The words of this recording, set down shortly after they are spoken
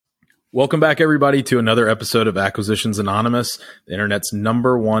Welcome back, everybody, to another episode of Acquisitions Anonymous, the internet's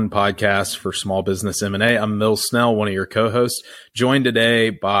 #1 podcast for small business M&A. I'm Mill Snell, one of your co-hosts, joined today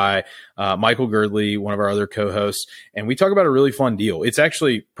by Michael Girdley, one of our other co-hosts, and we talk about a really fun deal. It's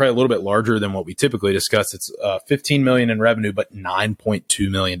actually probably a little bit larger than what we typically discuss. It's $15 million in revenue, but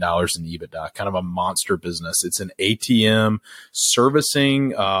 $9.2 million in EBITDA, kind of a monster business. It's an ATM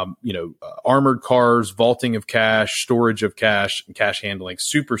servicing, armored cars, vaulting of cash, storage of cash, and cash handling.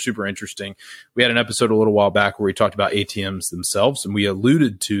 Super, super interesting. We had an episode a little while back where we talked about ATMs themselves, and we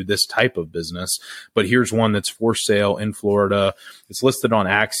alluded to this type of business, but here's one that's for sale in Florida. It's listed on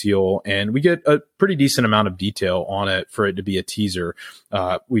Axial, and we get a pretty decent amount of detail on it for it to be a teaser.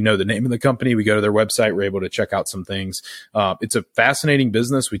 We know the name of the company. We go to their website. We're able to check out some things. It's a fascinating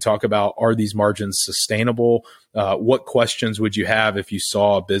business. We talk about, are these margins sustainable? What questions would you have if you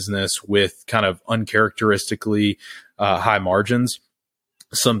saw a business with kind of uncharacteristically high margins?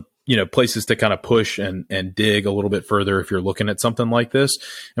 Some places to kind of push and dig a little bit further if you're looking at something like this.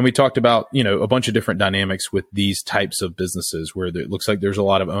 And we talked about, a bunch of different dynamics with these types of businesses where it looks like there's a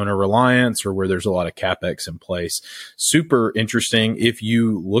lot of owner reliance or where there's a lot of CapEx in place. Super interesting. If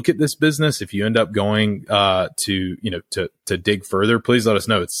you look at this business, if you end up going to dig further, please let us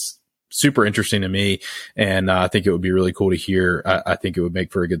know. It's super interesting to me. And I think it would be really cool to hear. I think it would make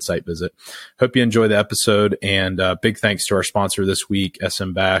for a good site visit. Hope you enjoy the episode. And big thanks to our sponsor this week,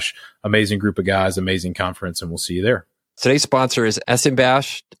 SM Bash. Amazing group of guys, amazing conference, and we'll see you there. Today's sponsor is SM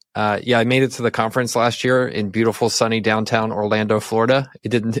Bash. I made it to the conference last year in beautiful, sunny downtown Orlando, Florida. It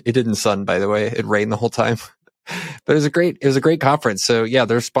didn't sun, by the way. It rained the whole time. But it was a great conference. So yeah,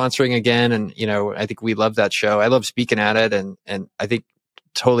 they're sponsoring again. And, I think we love that show. I love speaking at it. And I think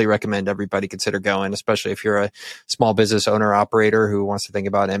totally recommend everybody consider going, especially if you're a small business owner operator who wants to think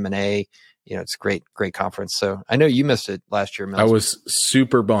about M&A. It's a great conference. So I know you missed it last year, Mills. I was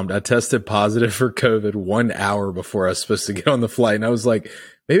super bummed. I tested positive for COVID 1 hour before I was supposed to get on the flight. And I was like,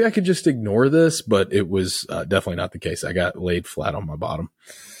 maybe I could just ignore this, but it was definitely not the case. I got laid flat on my bottom.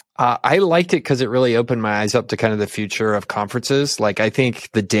 I liked it because it really opened my eyes up to kind of the future of conferences. Like, I think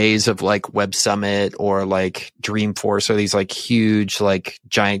the days of like Web Summit or like Dreamforce or these like huge, like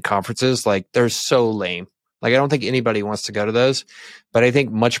giant conferences, like they're so lame. Like, I don't think anybody wants to go to those, but I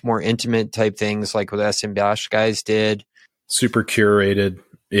think much more intimate type things like what SM Bash guys did. Super curated.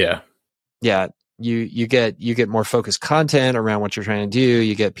 Yeah. Yeah. You get more focused content around what you're trying to do.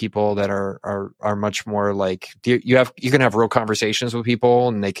 You get people that are much more like, you can have real conversations with people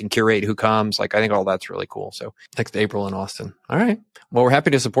and they can curate who comes. Like, I think all that's really cool. So next April in Austin. All right. Well, we're happy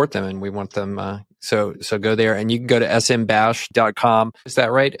to support them and we want them. So go there and you can go to smbash.com. Is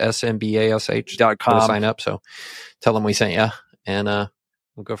that right? smbash.com. Sign up. So tell them we sent you and,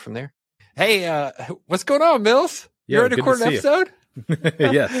 we'll go from there. Hey, what's going on, Mills? You're in a recording episode?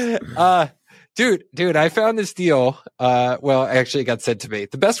 Yes. Dude, I found this deal. Actually it got sent to me.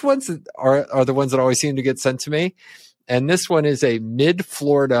 The best ones are the ones that always seem to get sent to me. And this one is a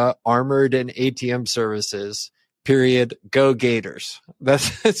mid-Florida armored and ATM services, period, go Gators.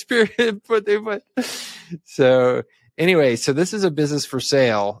 That's period. So anyway, so this is a business for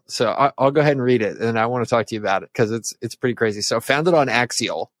sale. So I'll go ahead and read it. And I want to talk to you about it because it's pretty crazy. So founded on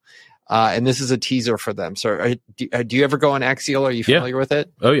Axial. And this is a teaser for them. So do you ever go on Axial? Are you familiar with it?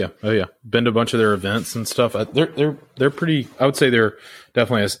 Oh yeah. Been to a bunch of their events and stuff. They're pretty, I would say they're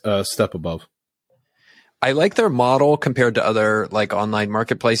definitely a step above. I like their model compared to other like online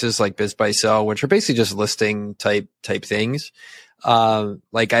marketplaces like Biz Buy Sell, which are basically just listing type things.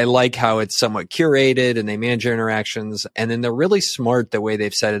 Like I like how it's somewhat curated and they manage your interactions. And then they're really smart the way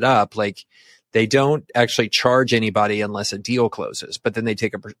they've set it up. Like, they don't actually charge anybody unless a deal closes, but then they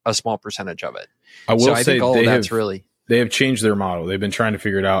take a small percentage of it. I will say they have changed their model. They've been trying to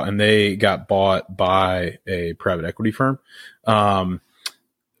figure it out, and they got bought by a private equity firm. I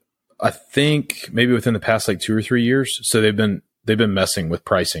think maybe within the past like 2 or 3 years. So they've been messing with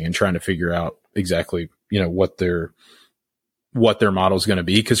pricing and trying to figure out exactly what their model is going to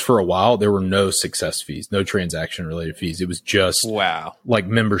be. Because for a while there were no success fees, no transaction related fees. It was just like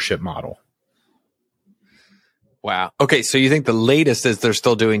membership model. Wow. Okay. So you think the latest is they're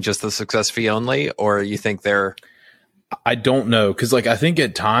still doing just the success fee only, or you think they're... I don't know. Cause like, I think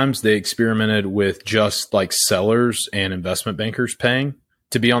at times they experimented with just like sellers and investment bankers paying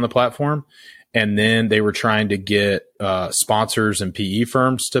to be on the platform. And then they were trying to get sponsors and PE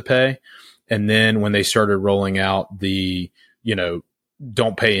firms to pay. And then when they started rolling out the,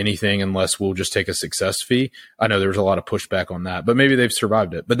 don't pay anything unless we'll just take a success fee. I know there was a lot of pushback on that, but maybe they've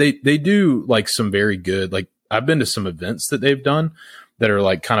survived it. But they do like some very good, like I've been to some events that they've done that are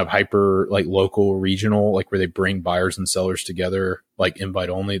like kind of hyper, like local, regional, like where they bring buyers and sellers together like invite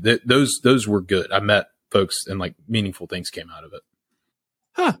only. Those were good. I met folks and like meaningful things came out of it.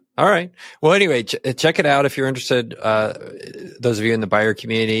 Huh. All right. Well, anyway, check it out if you're interested. Those of you in the buyer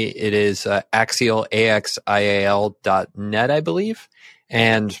community, it is Axial, AXIAL.net, I believe.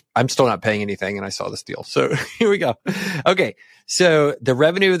 And I'm still not paying anything, and I saw this deal. So here we go. Okay. So the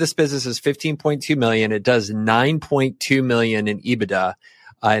revenue of this business is $15.2 million. It does $9.2 million in EBITDA.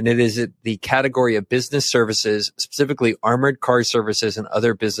 And it is the category of business services, specifically armored car services and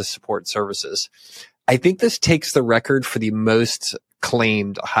other business support services. I think this takes the record for the most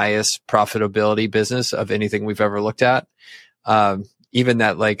claimed highest profitability business of anything we've ever looked at. Even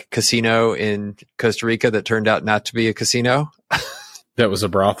that like casino in Costa Rica that turned out not to be a casino. That was a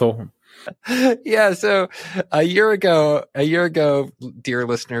brothel. Yeah. So a year ago, dear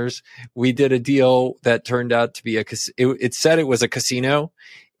listeners, we did a deal that turned out to be it said it was a casino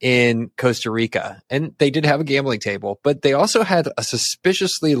in Costa Rica, and they did have a gambling table, but they also had a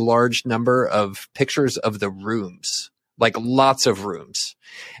suspiciously large number of pictures of the rooms, like lots of rooms.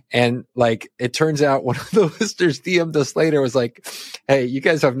 And like, it turns out one of the listeners DM'd us later was like, hey, you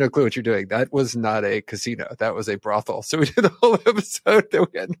guys have no clue what you're doing. That was not a casino. That was a brothel. So we did a whole episode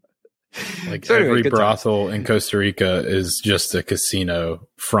that we had. Like so anyway, every brothel in Costa Rica is just a casino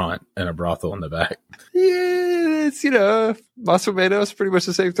front and a brothel in the back. Yeah, it's, más o menos pretty much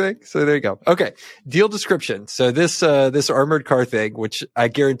the same thing. So there you go. Okay. Deal description. So this armored car thing, which I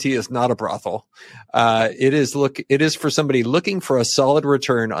guarantee is not a brothel. It is for somebody looking for a solid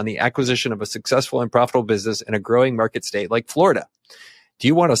return on the acquisition of a successful and profitable business in a growing market state like Florida. Do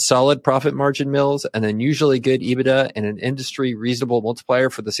you want a solid profit margin, Mills, an unusually good EBITDA, and an industry reasonable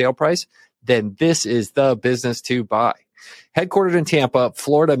multiplier for the sale price? Then this is the business to buy. Headquartered in Tampa,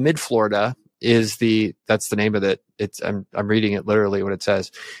 Florida, mid-Florida that's the name of it. I'm reading it literally what it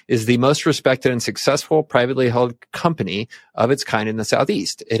says, is the most respected and successful privately held company of its kind in the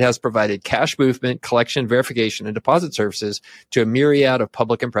Southeast. It has provided cash movement, collection, verification, and deposit services to a myriad of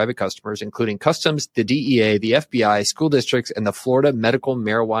public and private customers, including Customs, the DEA, the FBI, school districts, and the Florida medical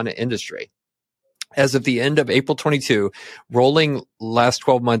marijuana industry. As of the end of April 22, rolling last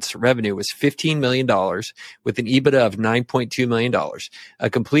 12 months revenue was $15 million with an EBITDA of $9.2 million. A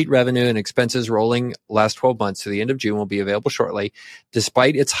complete revenue and expenses rolling last 12 months to the end of June will be available shortly.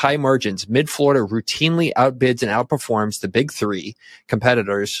 Despite its high margins, Mid-Florida routinely outbids and outperforms the big three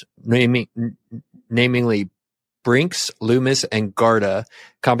competitors, namely Brinks, Loomis, and Garda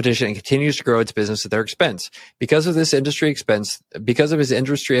competition, and continues to grow its business at their expense. Because of his industry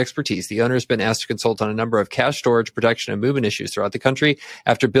expertise, the owner has been asked to consult on a number of cash storage, production, and movement issues throughout the country.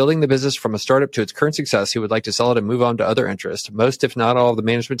 After building the business from a startup to its current success, he would like to sell it and move on to other interests. Most, if not all, of the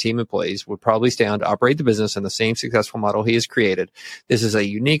management team employees would probably stay on to operate the business in the same successful model he has created. This is a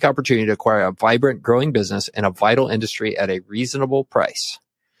unique opportunity to acquire a vibrant, growing business in a vital industry at a reasonable price.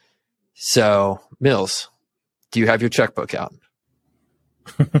 So, Mills, do you have your checkbook out?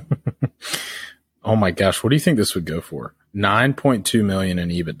 Oh my gosh. What do you think this would go for? 9.2 million in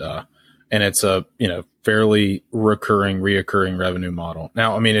EBITDA. And it's a, fairly reoccurring revenue model.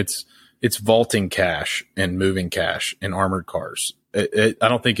 Now, I mean, it's vaulting cash and moving cash in armored cars. I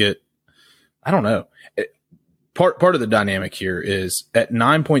don't know. Part of the dynamic here is at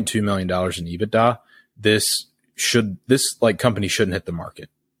 $9.2 million in EBITDA, this company shouldn't hit the market.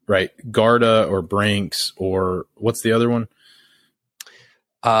 Right. Garda or Brinks or what's the other one?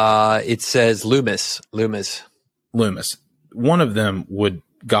 It says Loomis. One of them would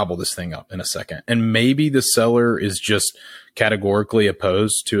gobble this thing up in a second. And maybe the seller is just categorically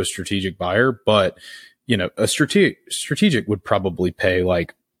opposed to a strategic buyer, but a strategic would probably pay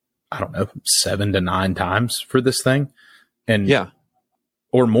 7 to 9 times for this thing. And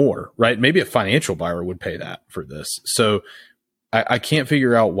or more, right? Maybe a financial buyer would pay that for this. So I can't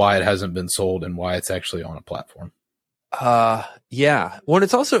figure out why it hasn't been sold and why it's actually on a platform. Yeah. Well,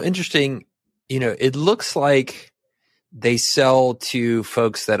 it's also interesting, it looks like they sell to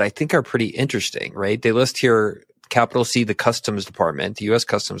folks that I think are pretty interesting, right? They list here, capital C, the Customs Department, the U.S.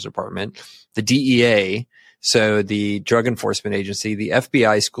 Customs Department, the DEA, so the Drug Enforcement Agency, the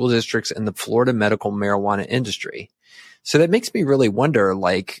FBI, school districts, and the Florida medical marijuana industry. So that makes me really wonder,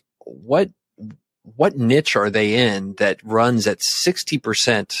 what niche are they in that runs at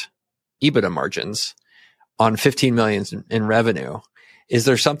 60% EBITDA margins on 15 million in revenue? Is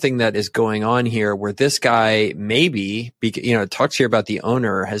there something that is going on here where this guy maybe, it talks here about the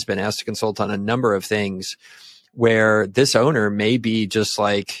owner has been asked to consult on a number of things where this owner may be just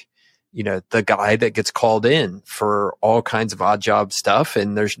the guy that gets called in for all kinds of odd job stuff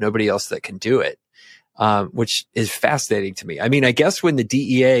and there's nobody else that can do it. Which is fascinating to me. I mean, I guess when the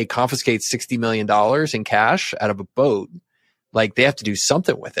DEA confiscates $60 million in cash out of a boat, Like they have to do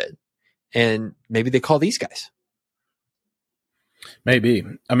something with it. And maybe they call these guys. Maybe.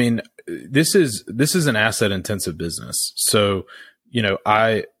 I mean, this is an asset intensive business. So,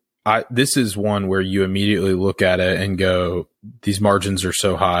 this is one where you immediately look at it and go, these margins are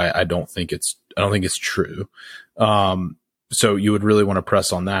so high. I don't think it's true. So you would really want to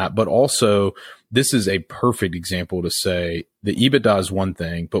press on that. But also, this is a perfect example to say the EBITDA is one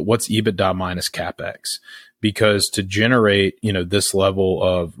thing, but what's EBITDA minus CapEx? Because to generate, this level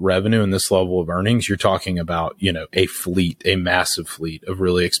of revenue and this level of earnings, you're talking about, a massive fleet of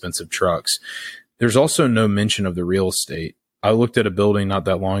really expensive trucks. There's also no mention of the real estate. I looked at a building not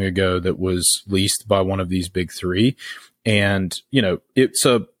that long ago that was leased by one of these big three. And, it's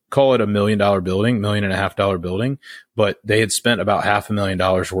call it $1 million building, $1.5 million building, but they had spent about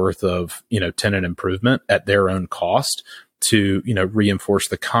 $500,000 worth of, tenant improvement at their own cost to, reinforce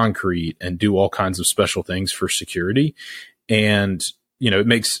the concrete and do all kinds of special things for security. And, it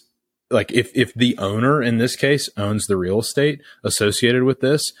makes like if the owner in this case owns the real estate associated with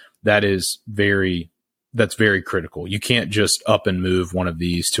this, that's very critical. You can't just up and move one of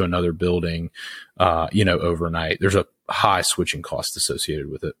these to another building, overnight. There's a high switching cost associated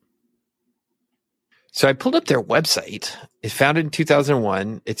with it. So I pulled up their website. It's founded in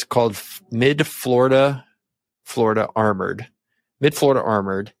 2001. It's called Mid-Florida Armored,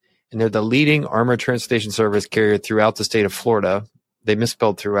 and they're the leading armored transportation service carrier throughout the state of Florida. They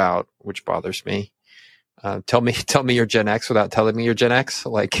misspelled throughout, which bothers me. Tell me you're Gen X without telling me you're Gen X.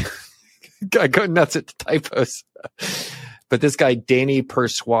 Like, I go nuts at the typos. But this guy, Danny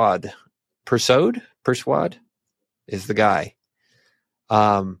Persaud is the guy.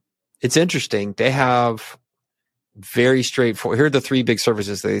 It's interesting. They have very straightforward. Here are the three big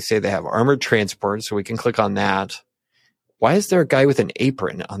services they say they have. Armored transport, so we can click on that. Why is there a guy with an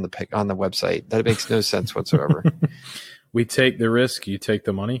apron on the website? That makes no sense whatsoever. We take the risk, you take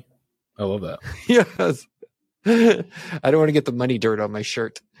the money. I love that. Yes. I don't want to get the money dirt on my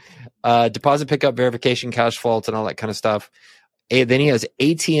shirt. Deposit pickup, verification, cash vault, and all that kind of stuff. And then he has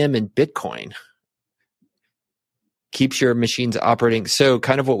ATM and Bitcoin. Keeps your machines operating. So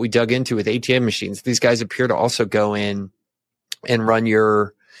kind of what we dug into with ATM machines, these guys appear to also go in and run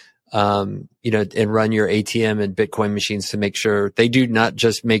your, and run your ATM and Bitcoin machines to make sure they do not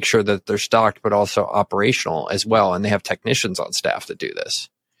just make sure that they're stocked, but also operational as well. And they have technicians on staff that do this.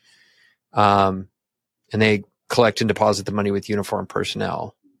 And they collect and deposit the money with uniformed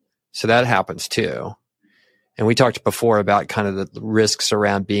personnel. So that happens too. And we talked before about kind of the risks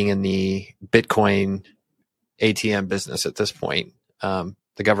around being in the Bitcoin ATM business at this point. The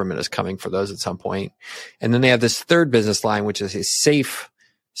government is coming for those at some point. And then they have this third business line, which is a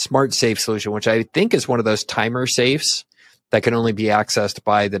smart safe solution, which I think is one of those timer safes that can only be accessed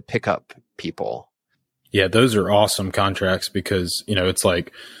by the pickup people. Yeah, those are awesome contracts because, it's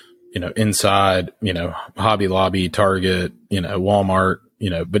like, inside, Hobby Lobby, Target, Walmart,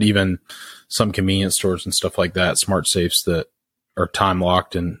 but even some convenience stores and stuff like that, smart safes that are time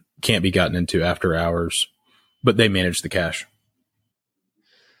locked and can't be gotten into after hours, but they manage the cash.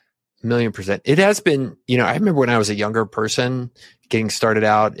 1,000,000%. It has been, I remember when I was a younger person getting started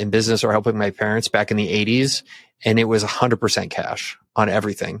out in business or helping my parents back in the 80s, and it was 100% cash on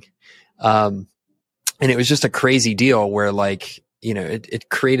everything. And it was just a crazy deal where it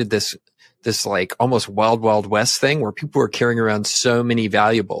created this like almost wild west thing where people were carrying around so many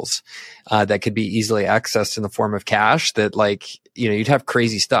valuables that could be easily accessed in the form of cash that you'd have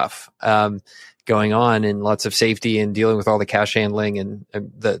crazy stuff going on and lots of safety and dealing with all the cash handling and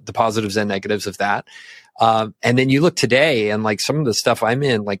the positives and negatives of that. And then you look today and some of the stuff I'm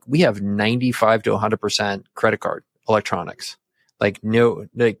in, we have 95 to 100% credit card electronics.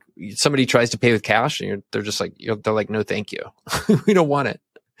 Somebody tries to pay with cash and they're just they're like, no, thank you. We don't want it.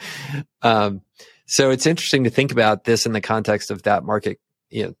 So it's interesting to think about this in the context of that market,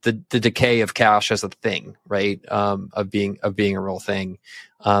 the decay of cash as a thing, right? Of being a real thing.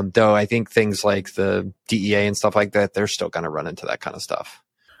 Though I think things like the DEA and stuff like that, they're still going to run into that kind of stuff.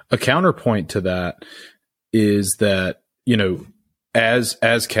 A counterpoint to that is that,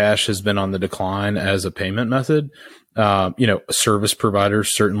 as cash has been on the decline as a payment method, service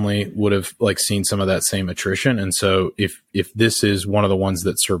providers certainly would have seen some of that same attrition. And so if this is one of the ones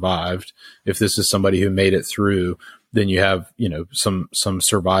that survived, if this is somebody who made it through, then you have, some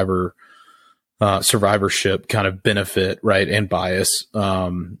survivorship kind of benefit, right. And bias,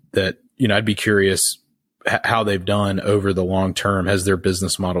 that, I'd be curious how they've done over the long term. Has their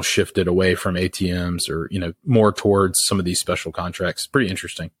business model shifted away from ATMs or, more towards some of these special contracts? Pretty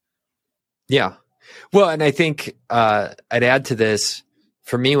interesting. Yeah. Well, and I think I'd add to this,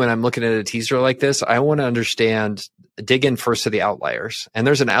 for me, when I'm looking at a teaser like this, I want to understand, dig in first to the outliers. And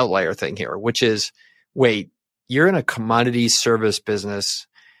there's an outlier thing here, which is, wait, you're in a commodity service business,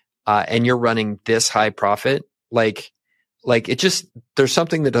 and you're running this high profit. Like it just, there's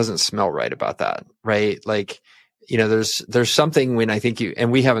something that doesn't smell right about that, right? Like, there's something when I think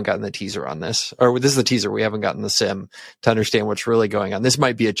and we haven't gotten the teaser on this, or this is the teaser. We haven't gotten the sim to understand what's really going on. This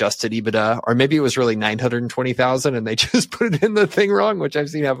might be adjusted EBITDA, or maybe it was really 920,000 and they just put it in the thing wrong, which I've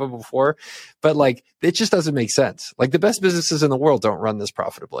seen happen before. But like, it just doesn't make sense. Like the best businesses in the world don't run this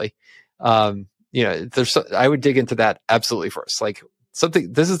profitably. I would dig into that absolutely first. Like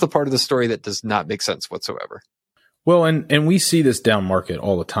this is the part of the story that does not make sense whatsoever. Well, and we see this down market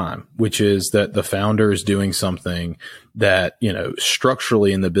all the time, which is that the founder is doing something that,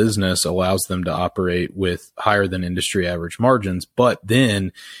 structurally in the business allows them to operate with higher than industry average margins. But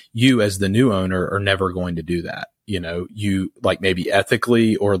then you as the new owner are never going to do that. You like maybe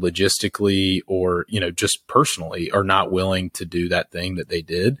ethically or logistically or, just personally are not willing to do that thing that they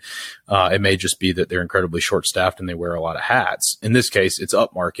did. It may just be that they're incredibly short staffed and they wear a lot of hats. In this case, it's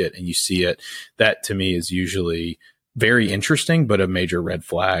upmarket and you see it. That to me is usually very interesting, but a major red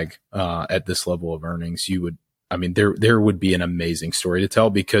flag at this level of earnings. There would be an amazing story to tell,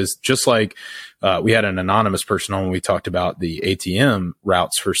 because just like we had an anonymous person on when we talked about the ATM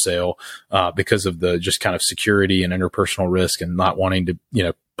routes for sale, because of the just kind of security and interpersonal risk and not wanting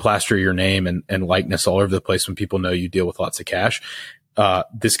to, plaster your name and likeness all over the place when people know you deal with lots of cash.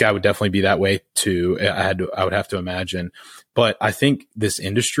 This guy would definitely be that way too. I would have to imagine, but I think this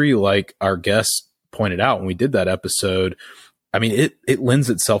industry, like our guests pointed out when we did that episode, it lends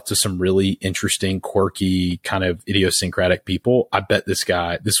itself to some really interesting, quirky, kind of idiosyncratic people. I bet this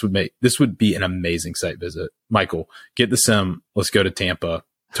would be an amazing site visit. Michael, get the sim. Let's go to Tampa.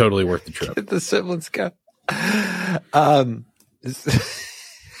 Totally worth the trip. Get the sim. Let's go.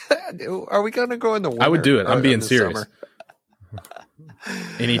 Are we going to go in the winter? I would do it. I'm being serious.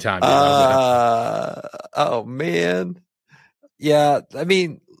 Anytime. Oh man. Yeah.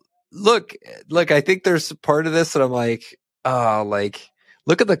 Look, I think there's part of this that I'm like,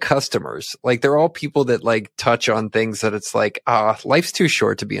 look at the customers. Like, they're all people that like touch on things that it's like, life's too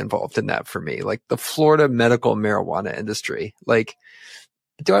short to be involved in that for me. Like the Florida medical marijuana industry. Like,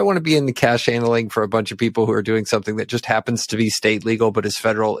 do I want to be in the cash handling for a bunch of people who are doing something that just happens to be state legal, but is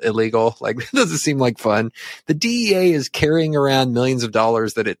federal illegal? Like, that doesn't seem like fun. The DEA is carrying around millions of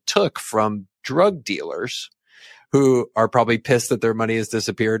dollars that it took from drug dealers who are probably pissed that their money has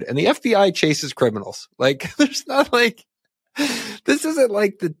disappeared. And the FBI chases criminals. Like, there's not like, this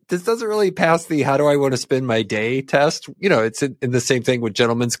doesn't really pass the how do I want to spend my day test. It's in the same thing with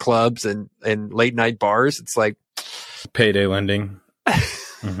gentlemen's clubs and late night bars. It's like payday lending.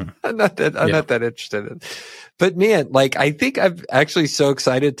 Mm-hmm. I'm not that interested in. But man, like, I think I'm actually so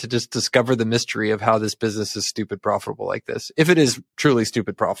excited to just discover the mystery of how this business is stupid profitable like this. If it is truly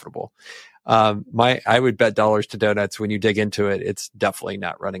stupid profitable. I would bet dollars to donuts when you dig into it, it's definitely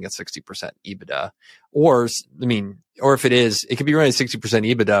not running at 60% EBITDA. Or if it is, it could be running at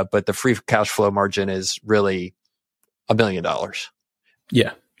 60% EBITDA, but the free cash flow margin is really $1 million.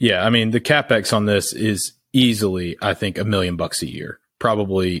 Yeah. Yeah. The CapEx on this is easily, I think, $1 million a year,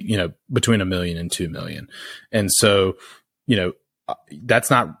 probably, between $1 million and $2 million. And so,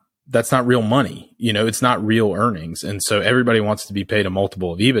 that's not real money. It's not real earnings. And so everybody wants to be paid a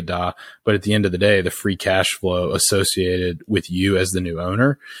multiple of EBITDA, but at the end of the day, the free cash flow associated with you as the new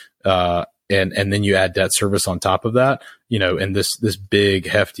owner, and then you add debt service on top of that, and this big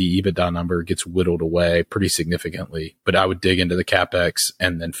hefty EBITDA number gets whittled away pretty significantly. But I would dig into the CapEx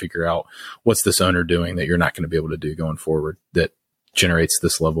and then figure out what's this owner doing that you're not going to be able to do going forward that generates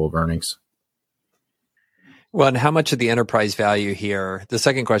this level of earnings. Well, and how much of the enterprise value here? The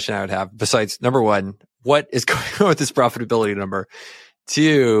second question I would have, besides number one, what is going on with this profitability number?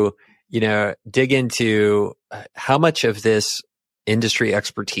 Two, dig into how much of this industry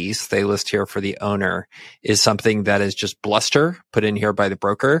expertise they list here for the owner is something that is just bluster put in here by the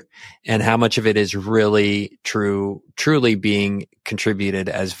broker, and how much of it is really truly being contributed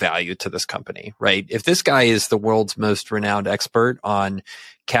as value to this company, right? If this guy is the world's most renowned expert on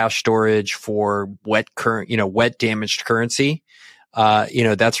cash storage for wet damaged currency,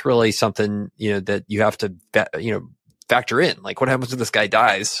 that's really something, that you have to, factor in. Like, what happens if this guy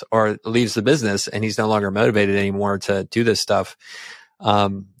dies or leaves the business and he's no longer motivated anymore to do this stuff?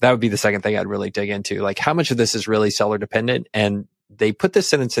 That would be the second thing I'd really dig into. Like, how much of this is really seller dependent? And they put this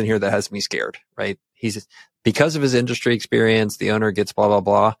sentence in here that has me scared, right? Because of his industry experience, the owner gets blah, blah,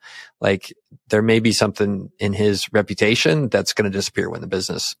 blah. Like, there may be something in his reputation that's going to disappear when the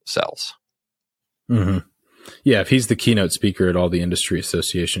business sells. Mm-hmm. Yeah, if he's the keynote speaker at all the industry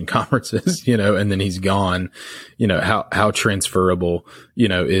association conferences, you know, and then he's gone, you know, how transferable, you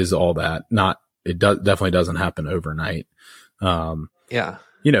know, is all that? Definitely doesn't happen overnight. Yeah.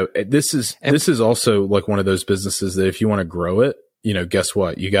 You know, this is also like one of those businesses that if you want to grow it, you know, guess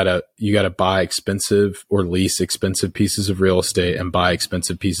what? You gotta buy expensive or lease expensive pieces of real estate and buy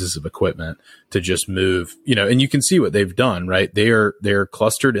expensive pieces of equipment to just move, you know, and you can see what they've done, right? They're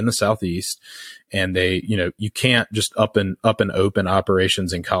clustered in the Southeast, and they, you know, you can't just up and open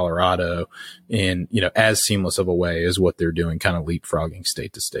operations in Colorado in, you know, as seamless of a way as what they're doing, kind of leapfrogging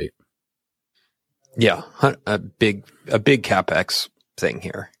state to state. Yeah. A big CapEx thing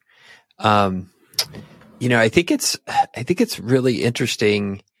here. You know, I think it's really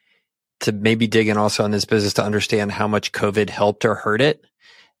interesting to maybe dig in also on this business to understand how much COVID helped or hurt it.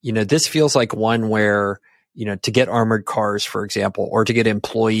 You know, this feels like one where, you know, to get armored cars, for example, or to get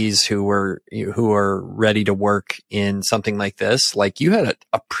employees who are ready to work in something like this, like you had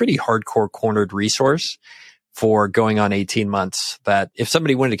a pretty hardcore cornered resource for going on 18 months that if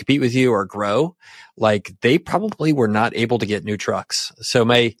somebody wanted to compete with you or grow, like they probably were not able to get new trucks. So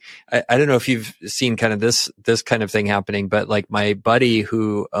I don't know if you've seen kind of this kind of thing happening, but like my buddy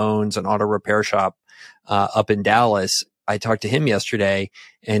who owns an auto repair shop, up in Dallas, I talked to him yesterday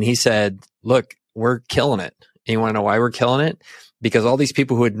and he said, look, we're killing it. And you want to know why we're killing it? Because all these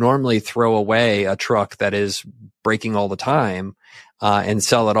people who would normally throw away a truck that is breaking all the time, and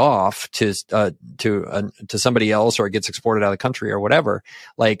sell it off to somebody else, or it gets exported out of the country or whatever.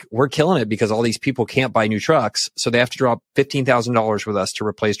 Like we're killing it because all these people can't buy new trucks. So they have to drop $15,000 with us to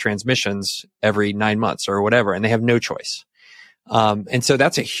replace transmissions every 9 months or whatever. And they have no choice. And so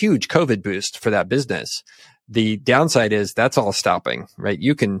that's a huge COVID boost for that business. The downside is that's all stopping, right?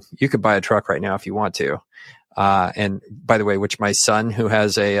 You can buy a truck right now if you want to. And by the way, which my son, who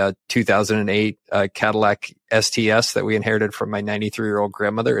has a 2008 Cadillac STS that we inherited from my 93-year-old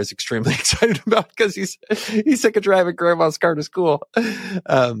grandmother, is extremely excited about because he's sick of driving grandma's car to school.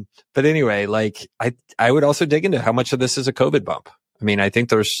 But anyway, like I would also dig into how much of this is a COVID bump. I mean, I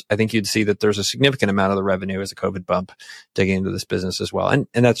think you'd see that there's a significant amount of the revenue as a COVID bump digging into this business as well. And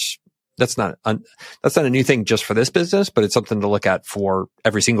that's not a new thing just for this business, but it's something to look at for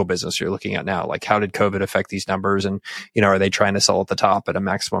every single business you're looking at now. Like, how did COVID affect these numbers? And, you know, are they trying to sell at the top at a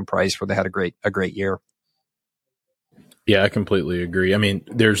maximum price where they had a great year? Yeah, I completely agree. I mean,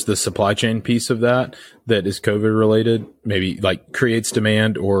 there's the supply chain piece of that is COVID related, maybe like creates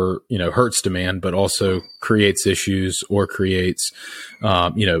demand or, you know, hurts demand, but also creates issues or creates,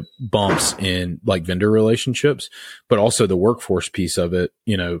 you know, bumps in like vendor relationships, but also the workforce piece of it,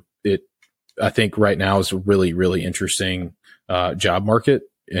 you know, I think right now is a really, really interesting job market.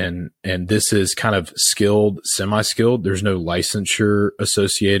 And this is kind of skilled, semi-skilled. There's no licensure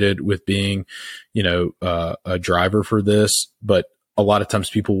associated with being, you know, a driver for this, but a lot of times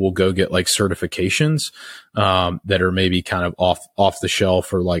people will go get like certifications, that are maybe kind of off the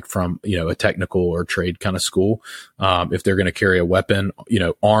shelf or like from, you know, a technical or trade kind of school. If they're going to carry a weapon, you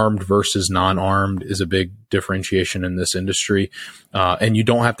know, armed versus non-armed is a big differentiation in this industry. And you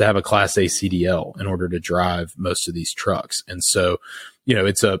don't have to have a Class A CDL in order to drive most of these trucks. And so, you know,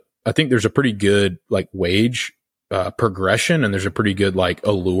 I think there's a pretty good like wage progression, and there's a pretty good like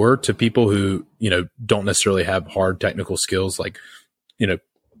allure to people who, you know, don't necessarily have hard technical skills like, you know,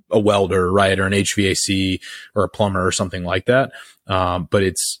 a welder, right, or an HVAC or a plumber or something like that. But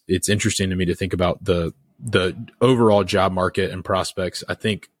it's interesting to me to think about the overall job market and prospects. I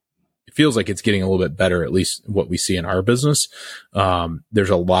think it feels like it's getting a little bit better, at least what we see in our business. There's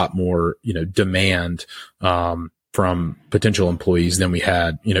a lot more, you know, demand from potential employees than we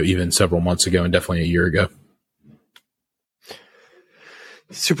had, you know, even several months ago and definitely a year ago.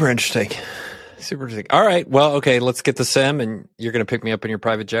 Super interesting. All right. Well, okay. Let's get the sim, and you're going to pick me up in your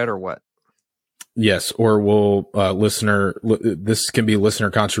private jet or what? Yes. Or we'll, this can be listener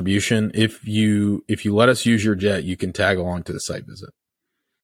contribution. If you let us use your jet, you can tag along to the site visit.